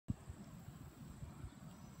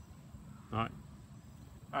Hi.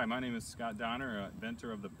 Hi, my name is Scott Donner,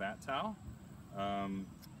 inventor of the BATT Towel. I'm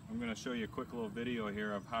going to show you a quick little video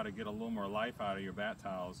here of how to get a little more life out of your BATT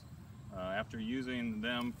towels. After using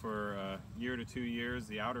them for a year to 2 years,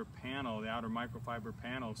 the outer panel, the outer microfiber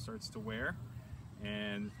panel starts to wear.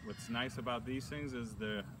 And what's nice about these things is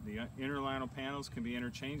the inner lino panels can be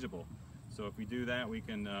interchangeable. So if we do that, we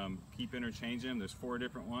can keep interchanging them. There's 4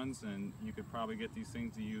 different ones, and you could probably get these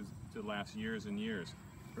things to last years and years.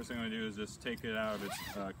 First thing I'm going to do is just take it out of its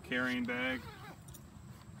carrying bag.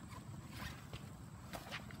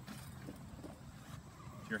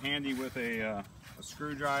 If you're handy with a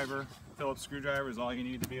screwdriver, Phillips screwdriver is all you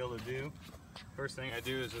need to be able to do. First thing I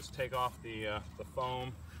do is just take off the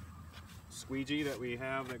foam squeegee that we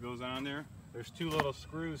have that goes on there. There's 2 little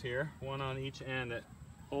screws here, one on each end, that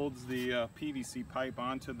holds the PVC pipe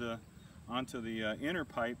onto the inner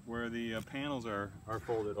pipe where the panels are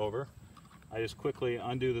folded over. I just quickly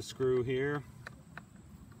undo the screw here.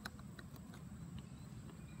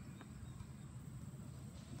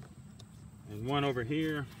 And one over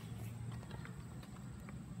here.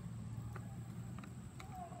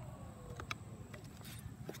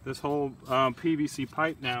 This whole PVC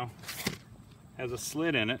pipe now has a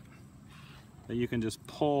slit in it that you can just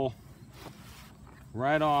pull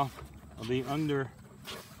right off of the under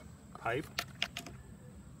pipe.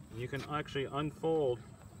 You can actually unfold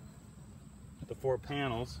the 4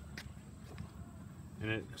 panels, and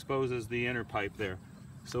it exposes the inner pipe there.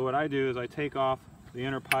 So what I do is I take off the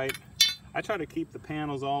inner pipe. I try to keep the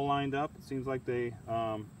panels all lined up. It seems like they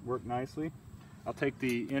work nicely. I'll take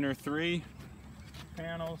the inner 3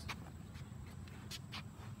 panels,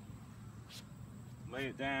 lay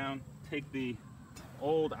it down, take the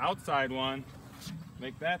old outside one,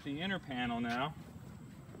 make that the inner panel now.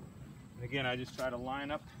 And again, I just try to line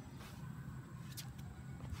up.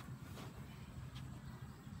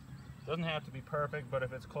 Doesn't have to be perfect, but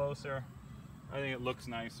if it's closer, I think it looks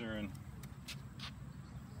nicer. And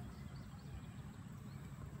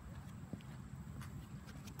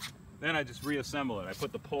then I just reassemble it. I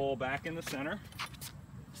put the pole back in the center,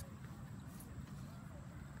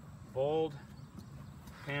 fold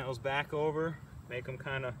panels back over, make them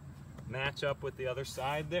kind of match up with the other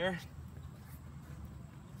side there.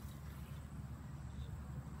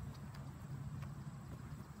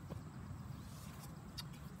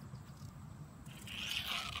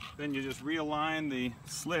 Then you just realign the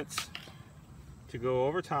slits to go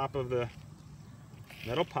over top of the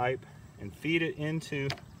metal pipe and feed it into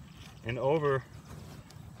and over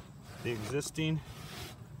the existing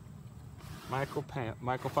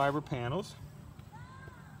microfiber panels.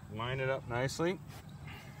 Line it up nicely.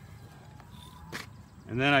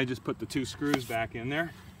 And then I just put the 2 screws back in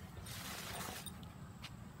there.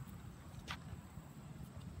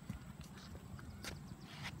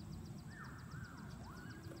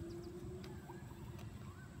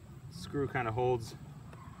 Screw kind of holds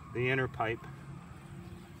the inner pipe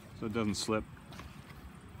so it doesn't slip.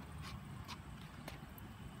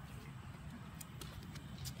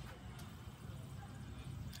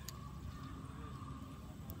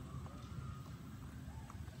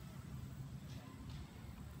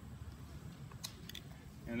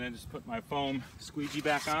 And then just put my foam squeegee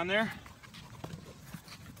back on there.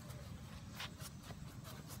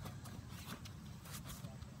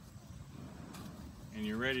 And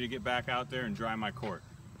you're ready to get back out there and dry my court.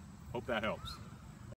 Hope that helps.